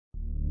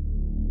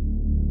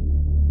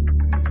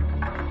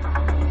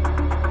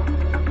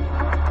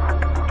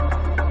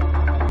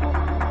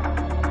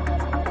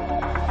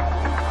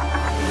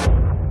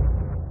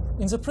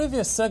the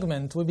previous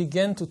segment, we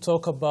began to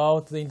talk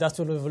about the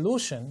Industrial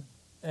Revolution,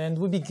 and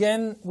we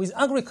began with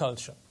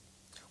agriculture.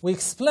 We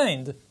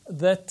explained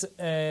that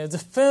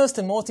the first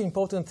and most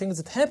important thing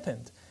that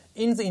happened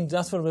in the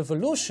Industrial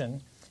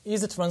Revolution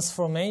is a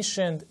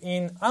transformation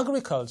in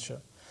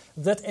agriculture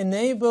that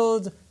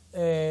enabled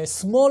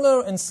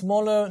smaller and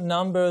smaller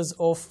numbers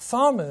of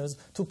farmers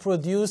to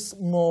produce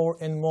more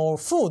and more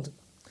food.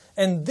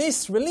 And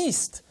this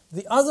released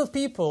the other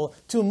people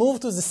to move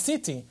to the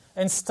city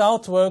and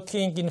start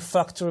working in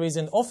factories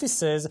and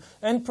offices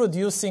and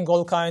producing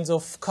all kinds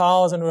of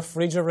cars and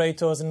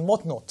refrigerators and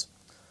whatnot.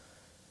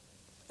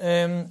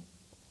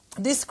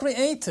 This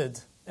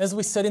created, as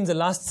we said in the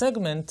last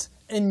segment,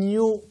 a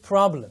new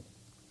problem.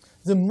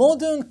 The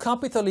modern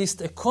capitalist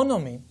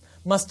economy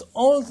must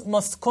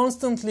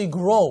constantly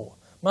grow,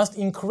 must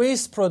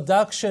increase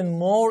production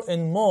more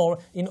and more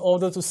in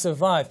order to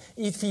survive.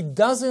 If it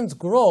doesn't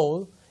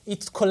grow,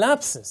 it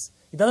collapses.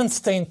 It doesn't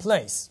stay in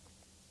place.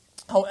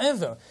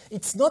 However,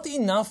 it's not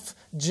enough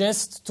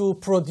just to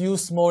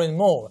produce more and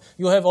more.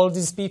 You have all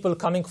these people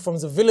coming from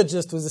the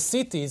villages to the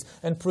cities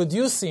and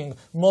producing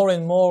more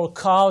and more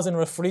cars and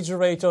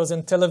refrigerators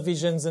and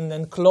televisions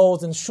and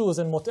clothes and shoes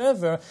and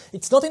whatever.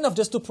 It's not enough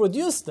just to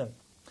produce them.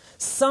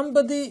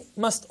 Somebody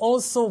must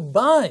also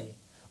buy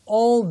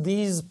all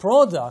these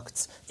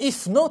products.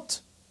 If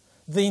not,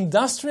 the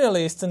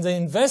industrialists and the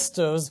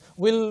investors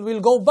will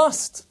go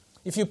bust.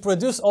 If you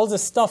produce all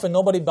this stuff and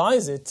nobody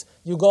buys it,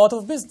 you go out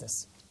of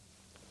business.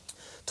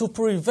 To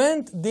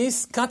prevent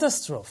this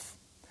catastrophe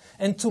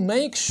and to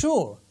make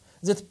sure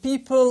that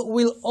people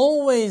will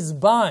always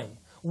buy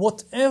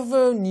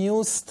whatever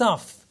new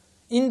stuff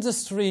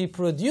industry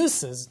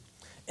produces,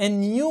 a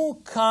new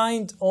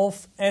kind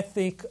of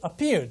ethic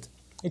appeared.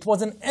 It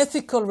was an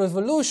ethical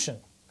revolution.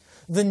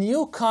 The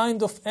new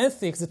kind of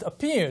ethics that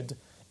appeared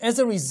as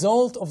a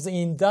result of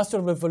the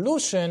Industrial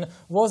Revolution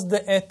was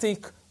the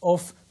ethic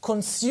of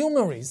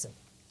consumerism.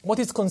 What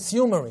is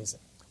consumerism?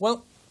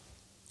 Well,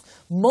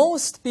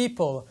 most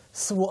people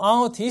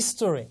throughout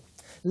history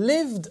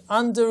lived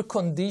under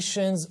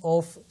conditions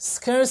of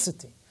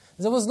scarcity.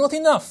 There was not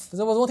enough.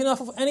 There was not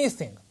enough of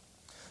anything.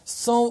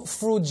 So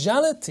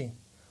frugality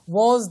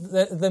was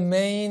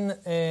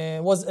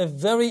was a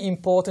very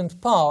important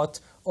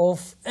part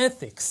of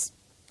ethics.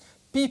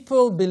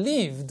 People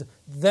believed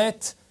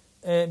that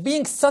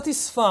being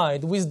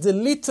satisfied with the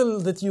little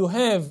that you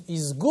have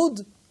is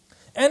good,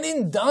 and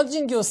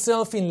indulging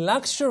yourself in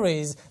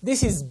luxuries,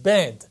 this is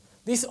bad.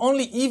 This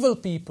only evil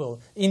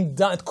people,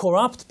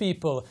 corrupt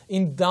people,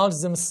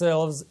 indulge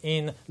themselves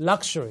in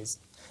luxuries.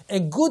 A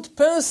good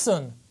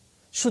person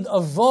should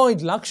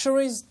avoid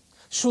luxuries,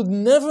 should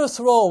never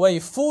throw away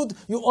food.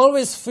 You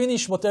always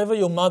finish whatever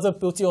your mother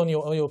put you on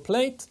your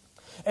plate.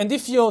 And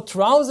if your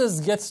trousers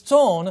get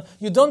torn,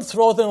 you don't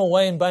throw them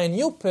away and buy a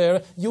new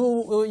pair,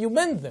 you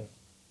mend them.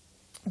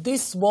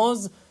 This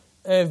was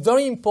a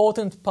very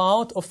important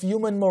part of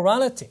human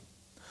morality.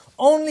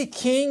 Only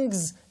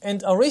kings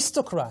and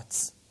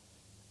aristocrats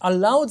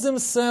allowed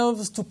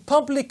themselves to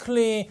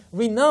publicly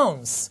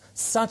renounce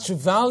such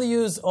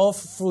values of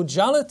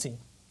frugality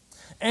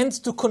and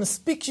to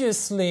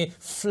conspicuously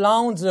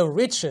flaunt their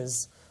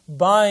riches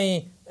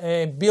by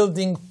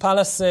building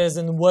palaces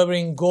and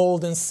wearing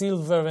gold and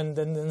silver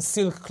and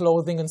silk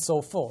clothing and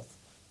so forth.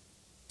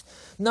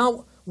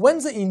 Now, when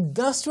the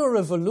Industrial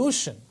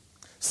Revolution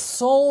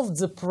solved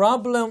the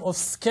problem of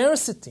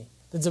scarcity,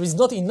 that there is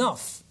not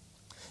enough,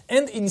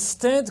 and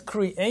instead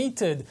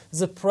created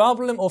the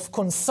problem of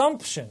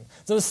consumption,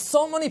 there are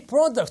so many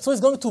products, so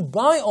it's going to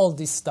buy all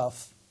this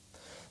stuff,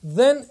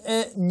 then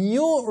a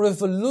new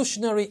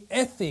revolutionary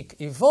ethic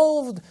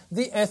evolved,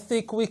 the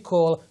ethic we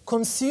call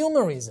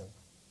consumerism.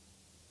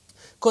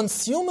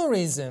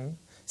 Consumerism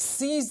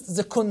sees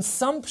the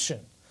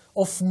consumption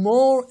of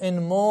more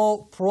and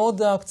more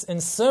products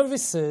and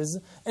services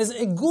as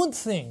a good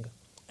thing,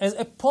 as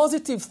a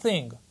positive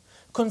thing.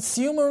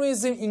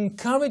 Consumerism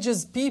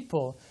encourages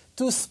people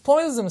to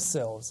spoil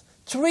themselves,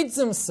 treat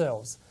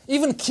themselves,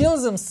 even kill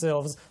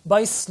themselves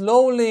by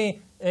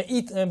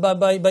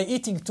by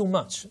eating too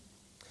much.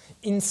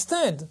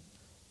 Instead,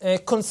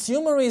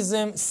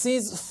 consumerism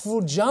sees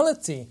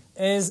frugality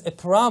as a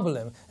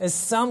problem, as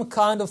some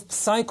kind of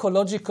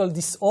psychological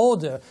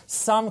disorder,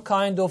 some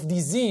kind of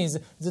disease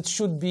that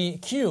should be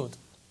cured.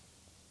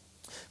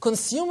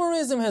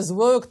 Consumerism has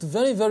worked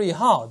very, very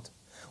hard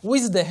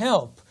with the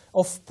help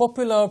of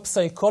popular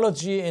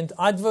psychology and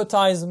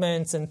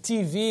advertisements and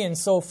TV and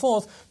so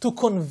forth to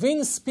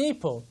convince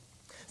people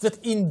that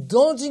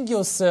indulging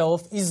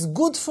yourself is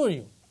good for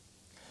you.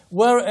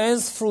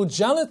 Whereas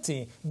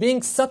frugality,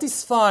 being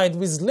satisfied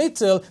with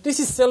little, this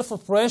is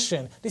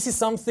self-oppression. This is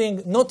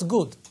something not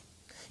good.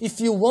 If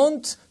you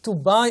want to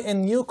buy a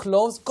new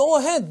clothes, go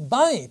ahead,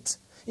 buy it.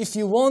 If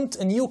you want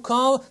a new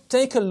car,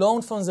 take a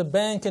loan from the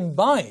bank and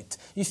buy it.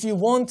 If you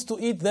want to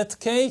eat that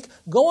cake,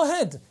 go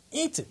ahead,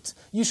 eat it.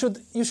 You should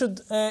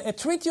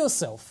treat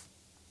yourself.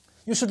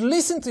 You should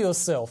listen to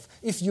yourself.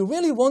 If you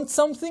really want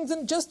something,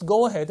 then just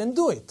go ahead and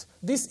do it.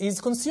 This is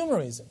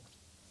consumerism.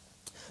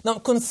 Now,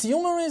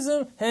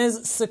 consumerism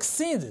has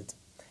succeeded.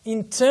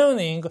 in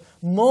turning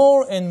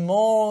more and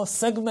more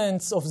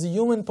segments of the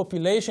human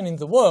population in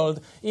the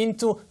world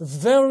into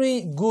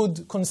very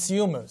good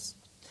consumers.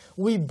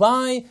 We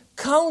buy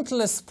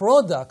countless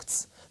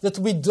products that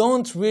we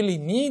don't really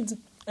need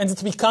and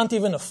that we can't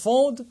even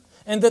afford,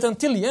 and that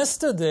until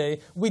yesterday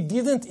we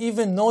didn't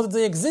even know that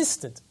they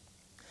existed.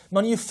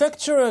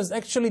 Manufacturers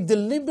actually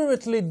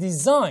deliberately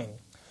design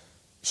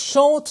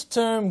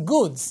short-term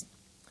goods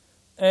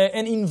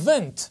and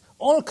invent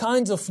all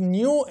kinds of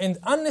new and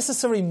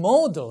unnecessary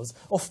models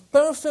of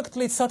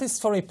perfectly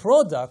satisfactory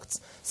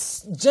products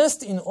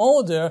just in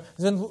order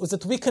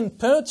that we can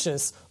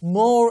purchase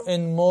more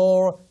and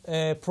more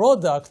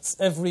products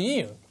every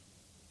year.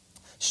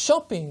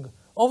 Shopping,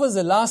 over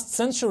the last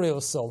century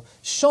or so,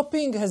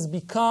 shopping has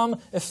become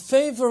a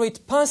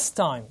favorite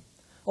pastime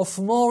of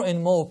more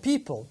and more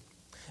people.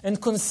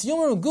 And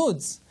consumer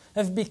goods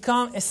have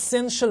become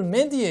essential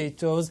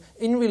mediators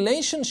in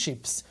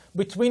relationships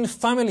between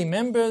family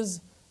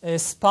members,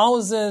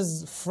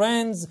 spouses,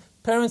 friends,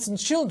 parents, and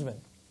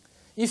children.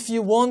 If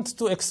you want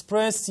to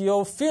express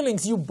your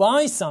feelings, you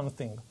buy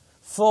something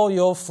for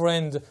your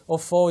friend or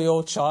for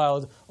your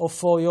child or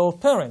for your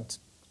parent.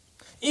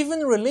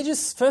 Even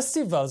religious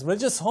festivals,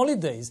 religious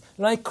holidays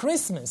like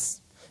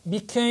Christmas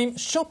became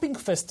shopping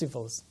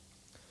festivals.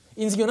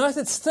 In the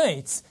United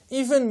States,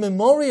 even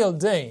Memorial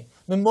Day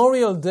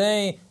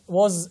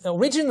was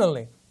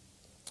originally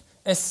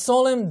a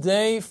solemn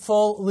day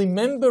for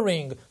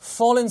remembering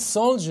fallen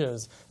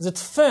soldiers that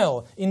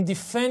fell in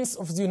defense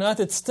of the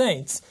United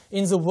States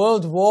in the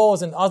world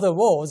wars and other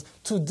wars.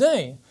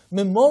 Today,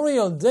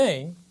 Memorial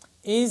Day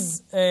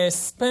is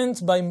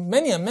spent by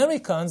many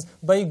Americans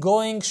by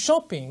going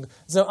shopping.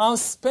 There are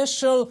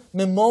special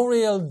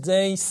Memorial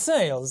Day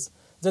sales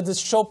that the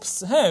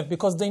shops have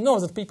because they know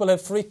that people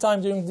have free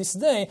time during this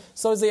day,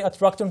 so they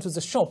attract them to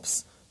the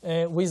shops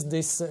with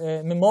this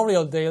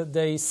Memorial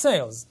Day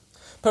sales.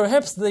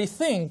 Perhaps they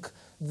think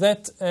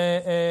that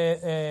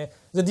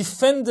the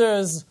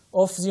defenders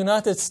of the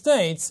United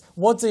States,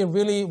 what they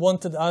really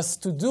wanted us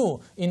to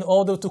do in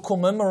order to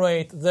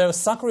commemorate their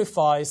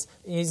sacrifice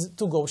is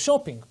to go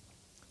shopping,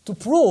 to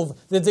prove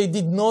that they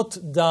did not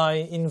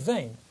die in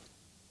vain.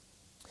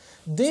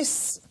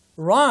 This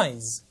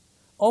rise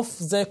of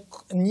the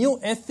new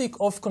ethic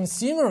of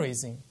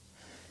consumerism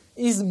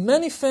is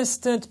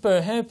manifested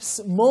perhaps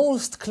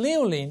most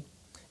clearly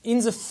in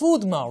the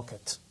food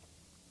market.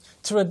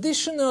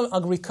 Traditional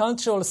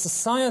agricultural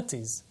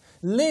societies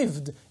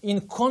lived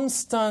in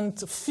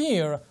constant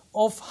fear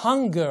of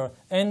hunger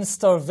and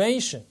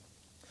starvation.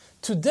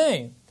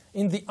 Today,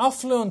 in the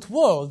affluent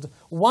world,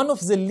 one of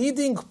the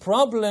leading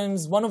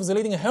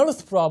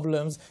health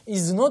problems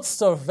is not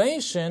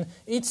starvation,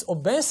 it's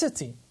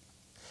obesity.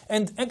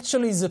 And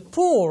actually the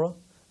poor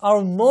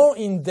are more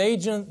in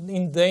danger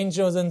than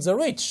the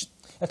rich.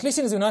 At least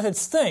in the United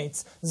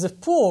States, the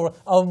poor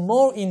are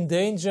more in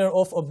danger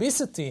of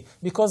obesity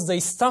because they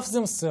stuff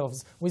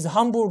themselves with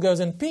hamburgers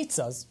and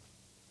pizzas,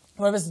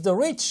 whereas the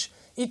rich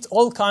eat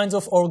all kinds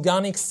of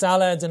organic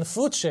salads and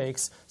fruit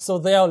shakes, so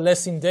they are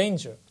less in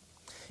danger.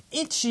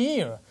 Each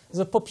year,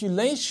 the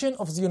population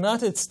of the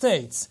United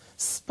States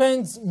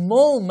spends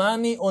more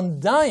money on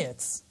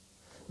diets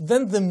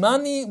than the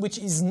money which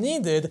is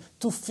needed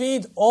to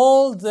feed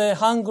all the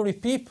hungry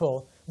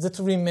people that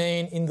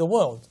remain in the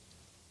world.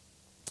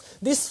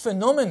 This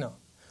phenomenon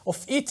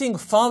of eating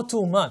far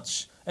too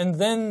much and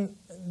then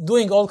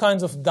doing all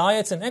kinds of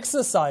diets and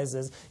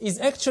exercises is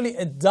actually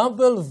a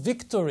double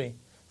victory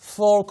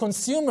for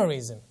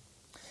consumerism.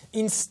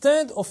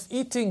 Instead of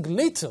eating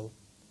little,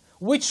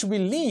 which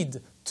will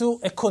lead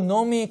to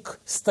economic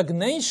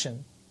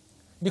stagnation,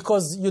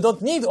 because you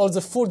don't need all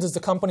the food that the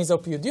companies are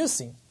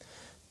producing,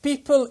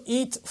 people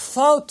eat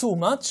far too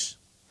much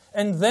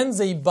and then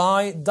they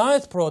buy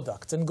diet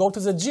products and go to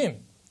the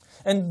gym.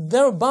 And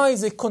thereby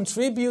they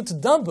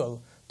contribute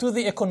double to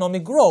the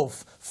economic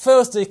growth.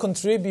 First, they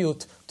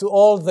contribute to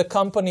all the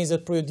companies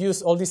that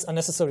produce all this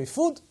unnecessary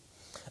food,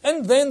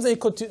 and then they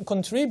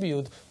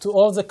contribute to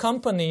all the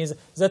companies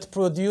that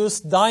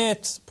produce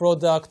diet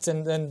products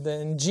and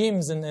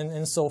gyms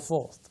and so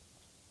forth.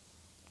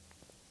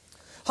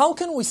 How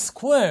can we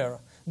square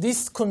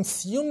this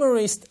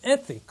consumerist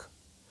ethic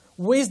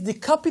with the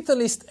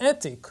capitalist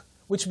ethic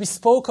which we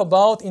spoke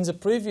about in the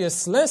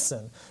previous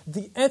lesson,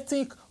 the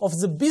ethic of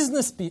the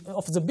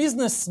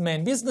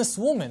businessman,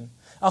 businesswoman,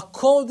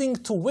 according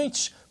to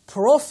which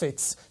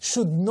profits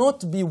should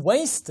not be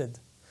wasted.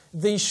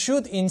 They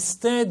should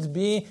instead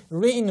be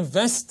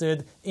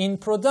reinvested in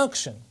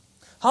production.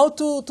 How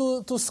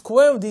to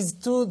square these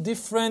two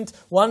different,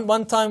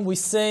 one time we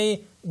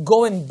say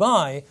go and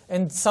buy,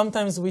 and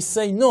sometimes we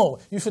say no,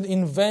 you should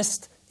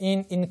invest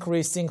in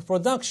increasing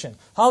production.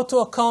 How to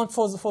account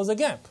for the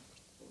gap?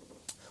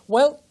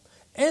 Well,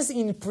 as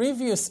in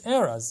previous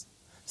eras,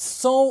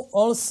 so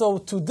also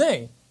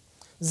today,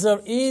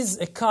 there is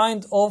a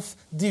kind of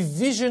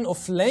division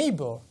of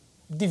labor,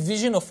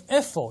 division of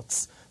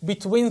efforts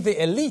between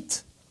the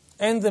elite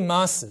and the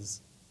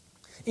masses.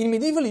 In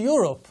medieval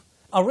Europe,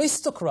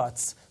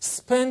 aristocrats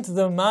spent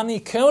their money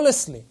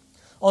carelessly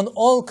on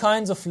all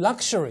kinds of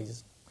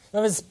luxuries,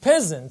 Whereas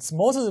peasants,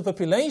 most of the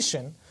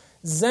population,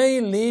 they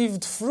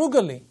lived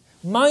frugally,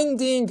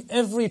 minding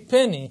every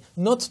penny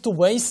not to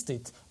waste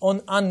it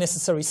on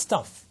unnecessary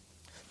stuff.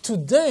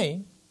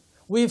 Today,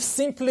 we've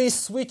simply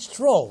switched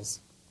roles.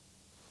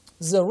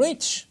 The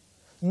rich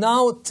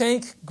now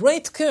take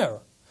great care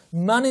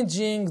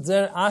managing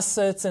their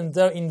assets and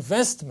their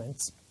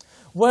investments,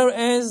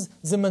 whereas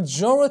the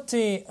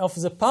majority of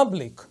the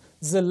public,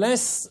 the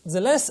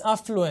less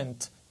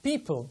affluent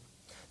people,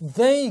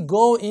 they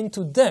go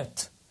into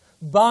debt,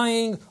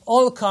 buying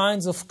all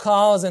kinds of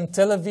cars and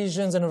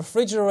televisions and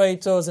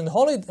refrigerators and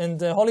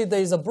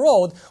holidays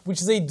abroad,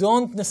 which they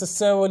don't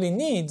necessarily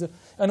need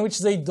and which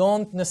they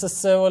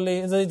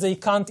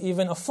can't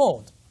even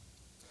afford.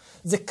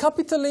 The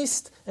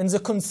capitalist and the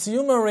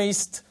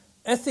consumerist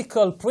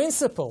ethical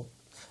principle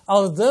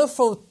are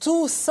therefore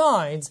two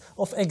sides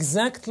of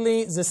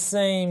exactly the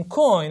same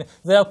coin.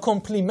 They are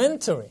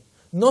complementary,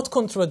 not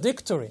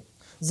contradictory.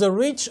 The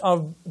rich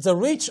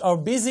are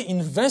busy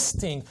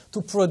investing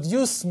to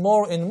produce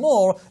more and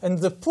more, and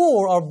the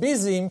poor are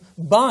busy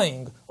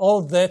buying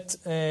all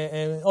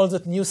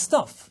that new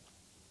stuff.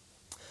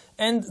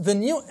 And the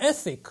new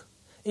ethic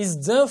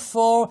is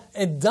therefore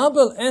a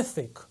double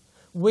ethic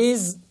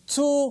with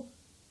two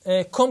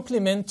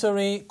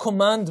complementary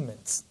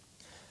commandments.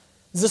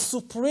 The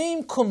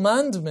supreme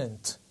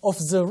commandment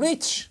of the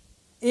rich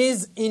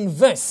is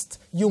invest.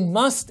 You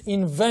must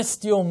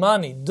invest your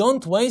money.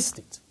 Don't waste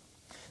it.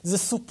 The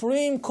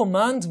supreme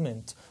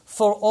commandment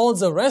for all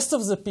the rest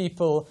of the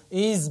people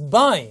is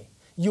buy.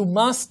 You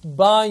must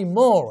buy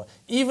more.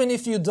 Even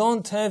if you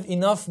don't have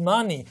enough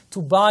money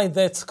to buy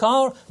that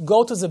car,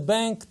 go to the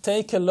bank,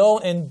 take a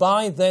loan, and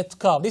buy that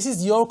car. This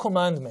is your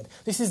commandment.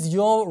 This is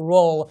your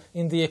role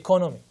in the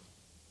economy.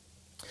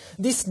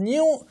 This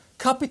new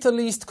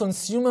capitalist,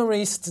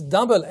 consumerist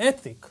double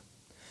ethic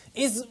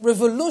is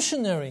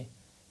revolutionary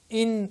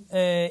in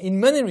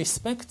many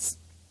respects.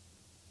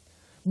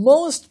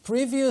 Most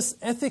previous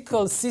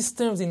ethical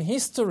systems in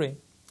history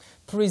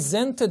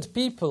presented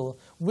people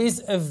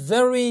with a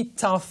very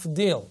tough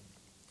deal.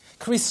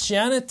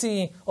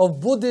 Christianity or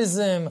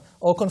Buddhism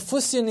or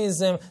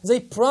Confucianism, they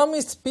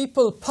promised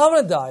people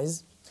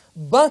paradise,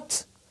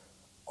 but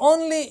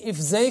only if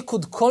they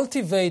could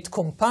cultivate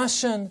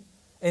compassion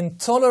and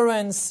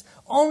tolerance,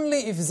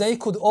 only if they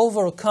could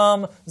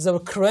overcome their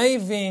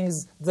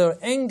cravings, their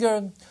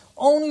anger,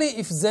 only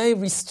if they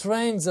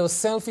restrained their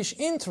selfish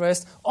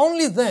interest,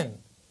 only then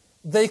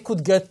they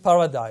could get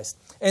paradise.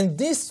 And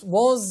this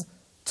was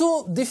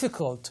too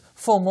difficult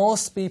for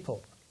most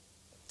people.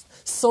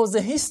 So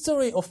the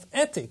history of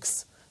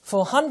ethics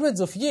for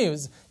hundreds of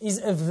years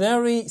is a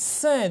very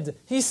sad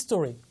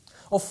history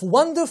of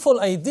wonderful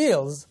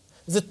ideals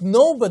that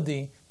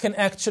nobody can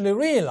actually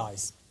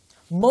realize.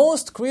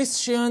 Most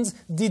Christians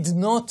did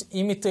not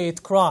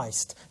imitate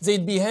Christ. They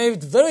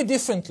behaved very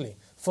differently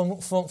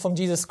from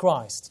Jesus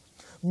Christ.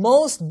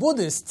 Most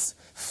Buddhists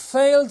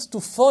failed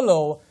to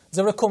follow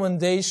the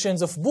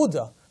recommendations of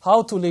Buddha,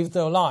 how to live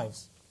their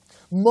lives.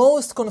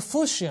 Most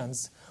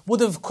Confucians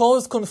would have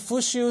caused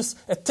Confucius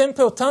a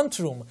temper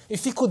tantrum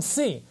if he could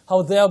see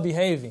how they are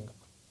behaving.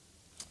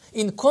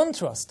 In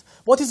contrast,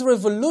 what is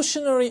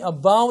revolutionary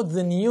about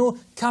the new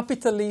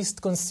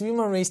capitalist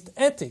consumerist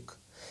ethic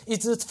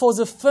is that for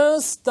the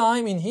first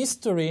time in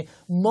history,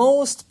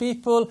 most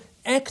people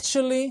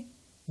actually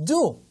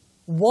do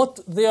what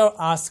they are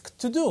asked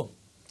to do.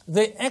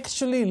 They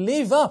actually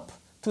live up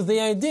to the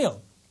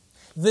ideal.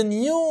 The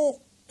new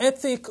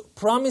ethic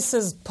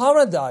promises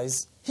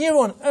paradise here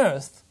on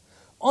earth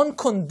on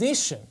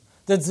condition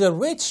that the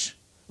rich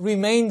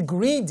remain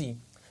greedy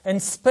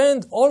and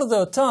spend all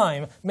their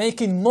time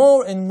making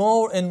more and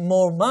more and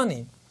more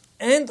money,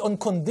 and on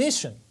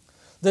condition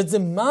that the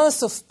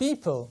mass of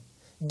people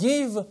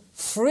give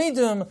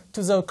freedom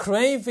to their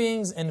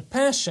cravings and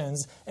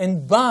passions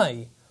and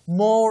buy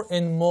more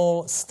and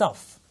more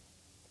stuff.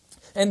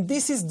 And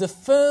this is the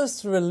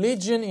first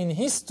religion in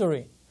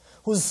history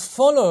whose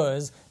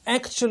followers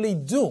actually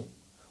do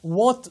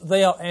what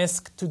they are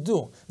asked to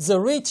do. The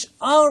rich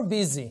are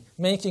busy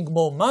making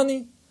more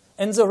money,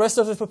 and the rest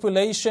of the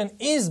population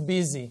is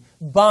busy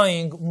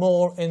buying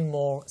more and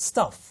more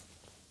stuff.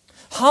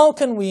 How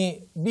can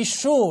we be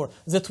sure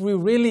that we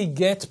really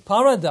get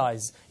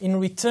paradise in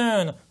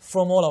return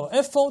from all our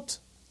effort?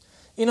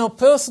 In our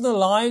personal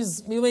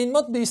lives, we may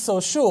not be so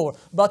sure,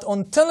 but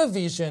on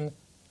television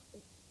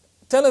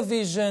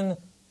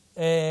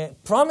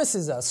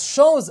promises us,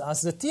 shows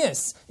us that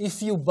yes,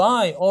 if you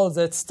buy all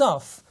that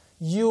stuff,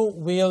 you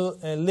will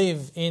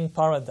live in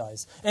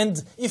paradise.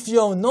 And if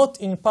you are not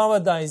in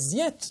paradise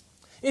yet,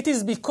 it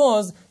is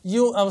because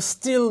you are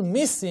still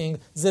missing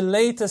the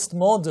latest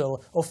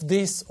model of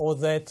this or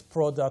that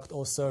product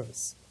or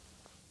service.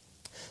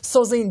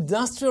 So the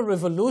Industrial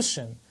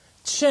Revolution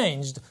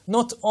changed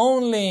not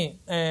only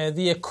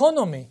the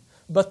economy,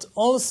 but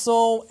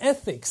also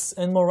ethics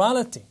and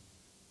morality.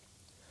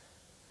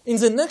 In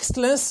the next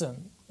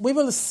lesson, we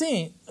will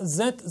see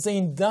that the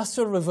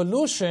Industrial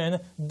Revolution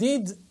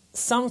did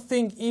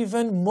something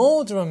even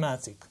more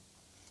dramatic.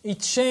 It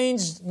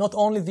changed not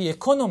only the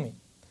economy,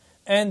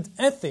 and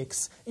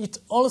ethics, it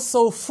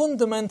also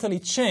fundamentally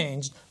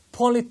changed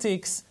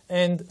politics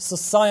and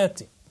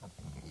society.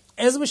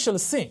 As we shall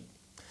see,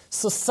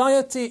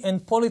 society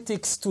and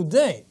politics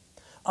today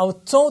are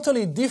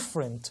totally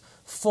different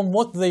from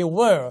what they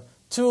were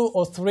 200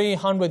 or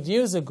 300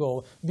 years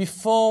ago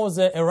before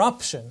the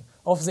eruption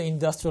of the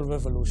Industrial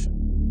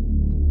Revolution.